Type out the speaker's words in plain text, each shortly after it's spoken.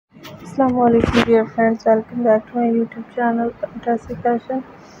Assalamualaikum dear friends, welcome back to my YouTube channel Fantastic Fashion.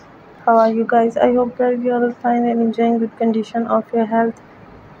 How are you guys? I hope that you are all fine and enjoying good condition of your health.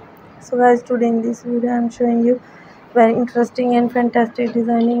 So guys, today in this video I am showing you very interesting and fantastic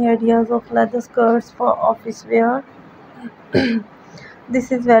designing ideas of leather skirts for office wear.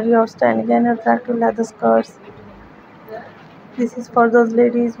 This is very outstanding and attractive leather skirts. This is for those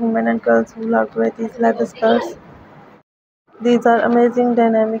ladies, women and girls who love to wear these leather skirts. These are amazing,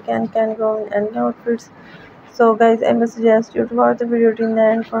 dynamic and can go in any outfits. So guys, I must suggest you to watch the video till the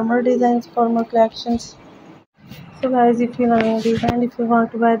end for more designs, for more collections. So guys, if you loving these and if you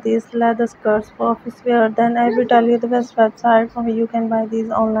want to buy these leather skirts for office wear, then I will tell you the best website from where you can buy these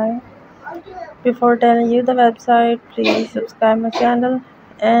online. Before telling you the website, please subscribe my channel,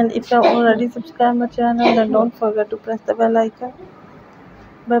 and if you have already subscribed my channel, then don't forget to press the bell icon.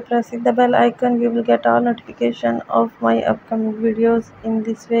 By pressing the bell icon, you will get all notification of my upcoming videos. In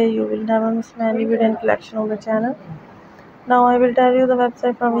this way, you will never miss any video and collection on the channel. Now I will tell you the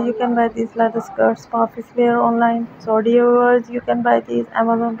website from where you can buy these leather skirts for office wear online. So dear viewers, you can buy these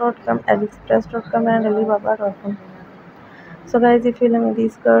Amazon.com, AliExpress.com and Alibaba.com. So guys, if you love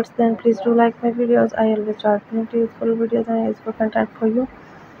these skirts, then please do like my videos. I always start plenty useful videos and useful content for you.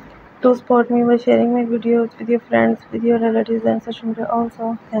 Do support me by sharing my videos with your friends, with your relatives and social media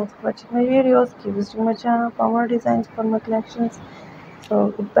also. Thanks for watching my videos. Keep visiting my channel for more designs, for more collections.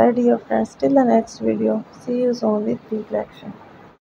 So goodbye dear friends, till the next video. See you soon with new collection.